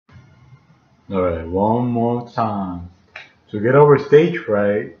Alright, one more time. To get over stage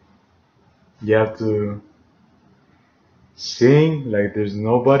fright, you have to sing like there's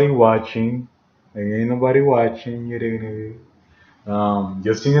nobody watching. Like ain't nobody watching.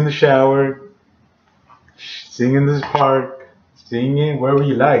 Just sing in the shower, sing in this park, sing it wherever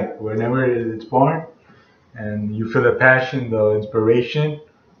you like, whenever it's born, and you feel the passion, the inspiration.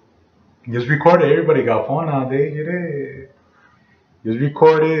 Just record it. Everybody got phone nowadays. Just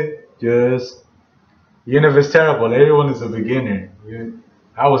record it. Just even if it's terrible, everyone is a beginner.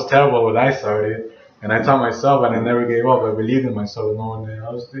 I was terrible when I started, and I taught myself, and I never gave up. I believed in myself. No one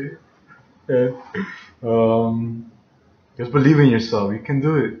else did. Yeah. Just believe in yourself. You can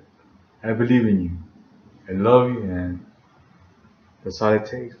do it. I believe in you. I love you, and that's all it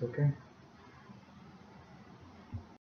takes. Okay.